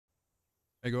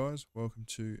Hey guys, welcome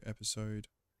to episode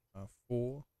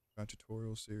 4 of our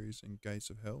tutorial series in Gates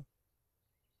of Hell.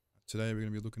 Today we're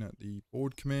going to be looking at the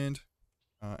board command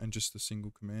and just the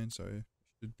single command, so it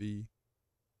should be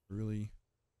a really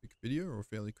quick video or a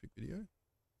fairly quick video.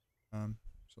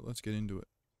 So let's get into it.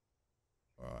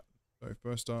 Alright, so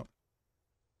first up,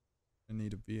 I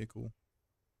need a vehicle.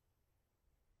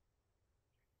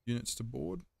 Units to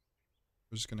board.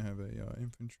 We're just going to have a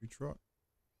infantry truck.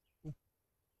 Cool.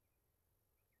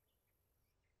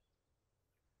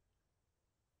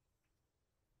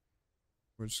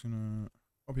 We're just going to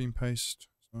copy and paste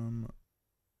some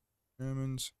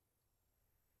Germans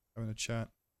having a chat.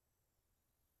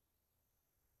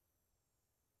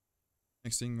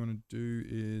 Next thing you want to do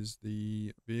is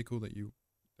the vehicle that you're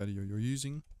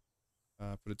using.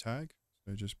 Put a tag.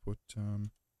 So just put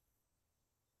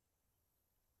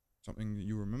something that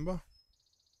you remember,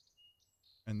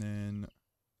 and then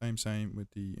same with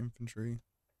the infantry.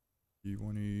 You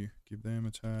want to give them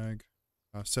a tag,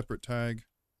 a separate tag,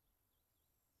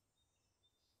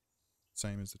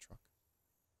 same as the truck.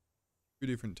 Two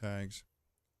different tags.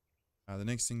 The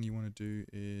next thing you want to do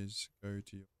is go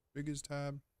to your triggers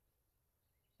tab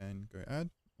and go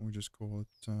add. We'll just call it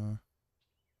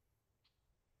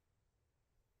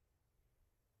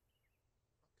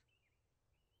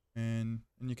and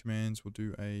in your commands we'll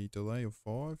do a delay of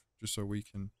 5 just so we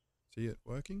can see it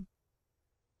working.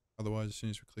 Otherwise, as soon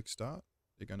as we click start,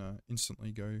 they're going to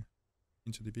instantly go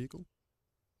into the vehicle.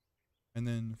 And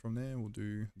then from there we'll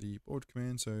do the board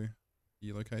command. So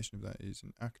the location of that is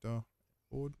an actor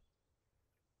board.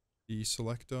 The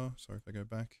selector, so if I go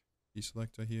back, the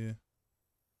selector here,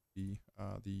 the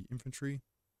infantry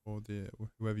or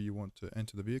whoever you want to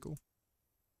enter the vehicle.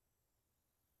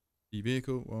 The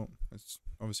vehicle, well, it's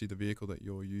obviously the vehicle that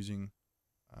you're using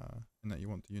and that you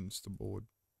want the units to board.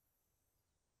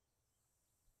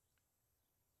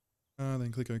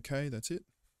 Then click OK, that's it.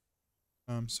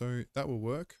 So that will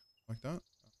work like that.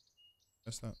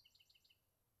 Test that.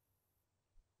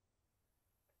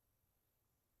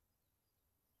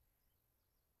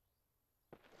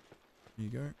 Here you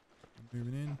go.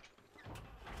 Moving in.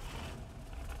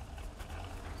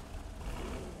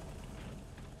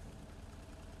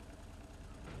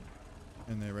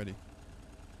 And they're ready.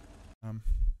 I'm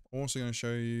also going to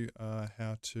show you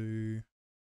how to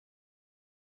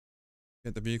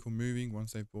get the vehicle moving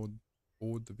once they've board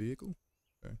the vehicle.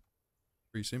 So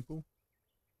pretty simple.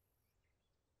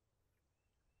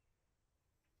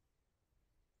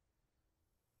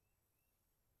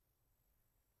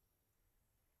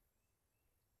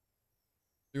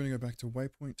 You're going to go back to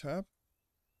waypoint tab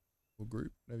or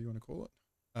group, whatever you want to call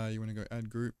it. You want to go add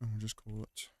group, and we'll just call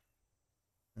it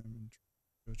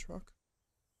truck.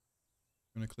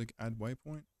 I'm going to click add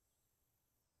waypoint.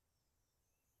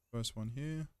 First one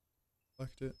here,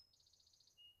 select it,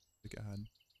 click add.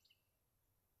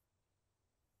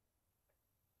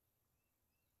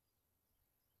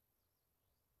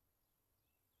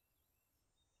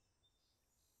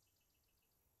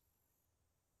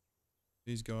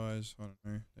 These guys, I don't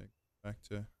know, they're back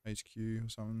to HQ or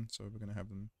something, so we're going to have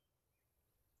them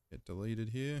get deleted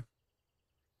here.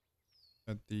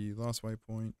 At the last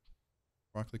waypoint,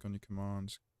 right click on your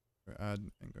commands, go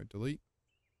add and go delete.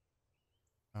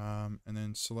 And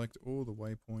then select all the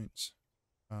waypoints.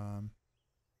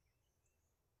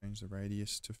 Change the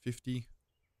radius to 50.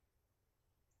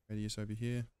 Radius over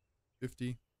here,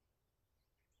 50.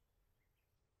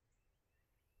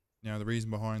 Now the reason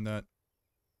behind that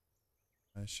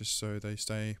is just so they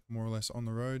stay more or less on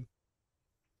the road.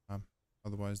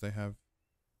 Otherwise they have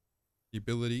the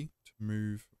ability to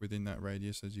move within that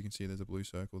radius. As you can see, there's a blue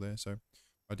circle there. So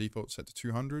by default set to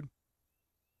 200.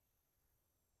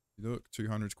 Look,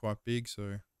 200 is quite big,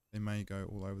 so they may go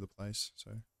all over the place.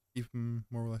 So keep them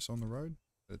more or less on the road.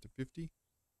 Set it to 50.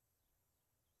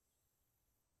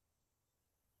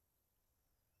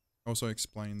 Also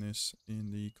explain this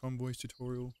in the convoys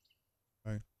tutorial.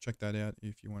 So check that out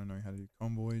if you want to know how to do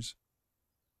convoys.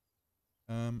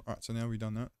 Alright, so now we've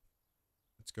done that.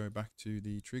 Let's go back to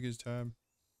the triggers tab.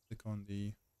 Click on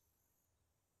the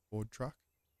board truck.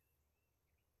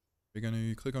 We're going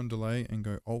to click on delay and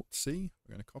go Alt C.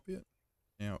 We're going to copy it.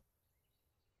 Now,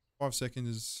 5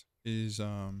 seconds is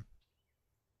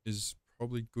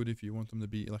probably good if you want them to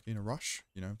be like in a rush.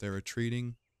 You know, if they're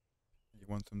retreating, you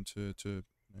want them to you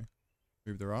know,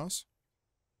 move their ass.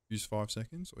 Use 5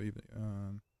 seconds or even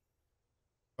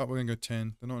but we're going to go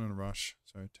 10. They're not in a rush,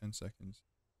 so 10 seconds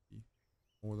be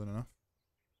more than enough.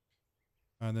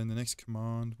 And then the next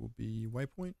command will be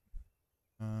waypoint.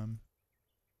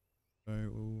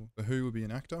 So the who will be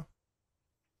an actor,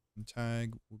 and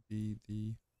tag will be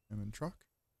the German truck.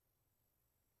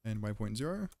 and waypoint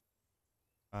 0.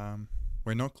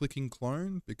 We're not clicking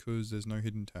clone because there's no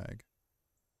hidden tag.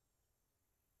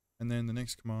 And then the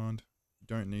next command, you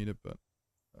don't need it, but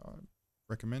I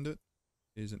recommend it,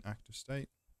 is an active state.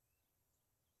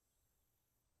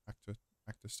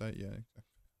 Active state, yeah,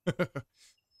 exactly.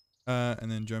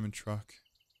 And then German truck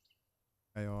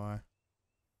AI.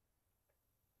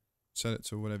 Set it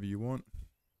to whatever you want.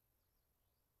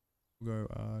 We'll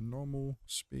go normal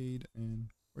speed,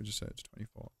 and we'll just set it to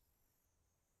 25.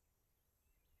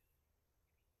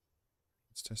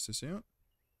 Let's test this out.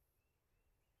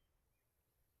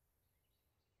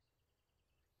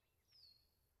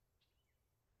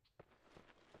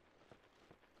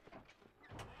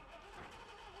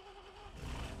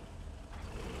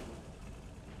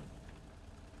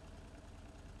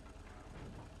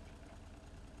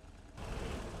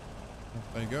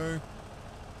 Off they go.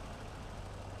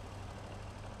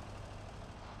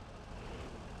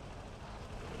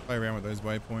 Play around with those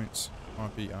waypoints.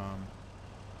 Might be a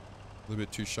little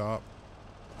bit too sharp.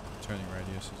 Turning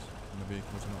radiuses in the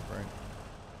vehicles are not great.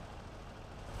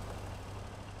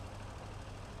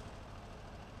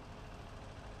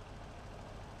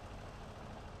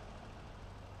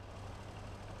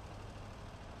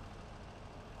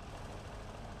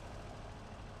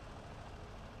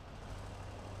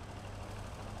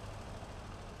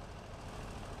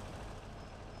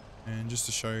 And just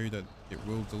to show you that it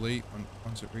will delete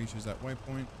once it reaches that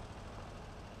waypoint.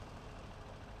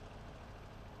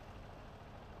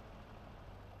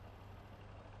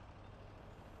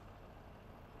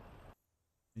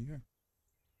 There you go.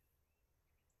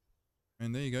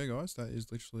 And there you go, guys. That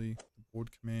is literally the board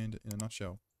command in a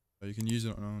nutshell. So you can use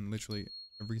it on literally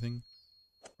everything,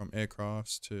 from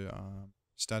aircrafts to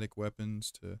static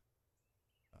weapons to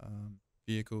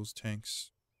vehicles,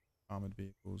 tanks, armored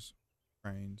vehicles,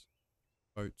 trains,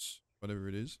 boats, whatever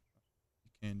it is.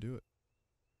 You can do it.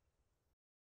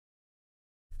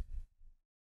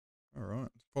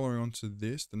 Alright, following on to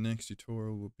this, the next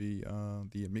tutorial will be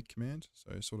the emit command.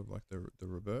 So sort of like the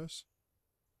reverse.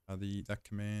 The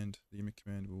emit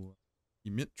command will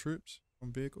emit troops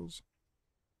from vehicles.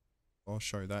 I'll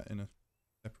show that in a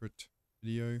separate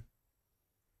video.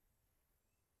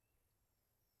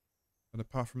 But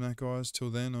apart from that, guys, till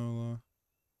then, I'll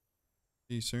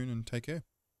see you soon and take care.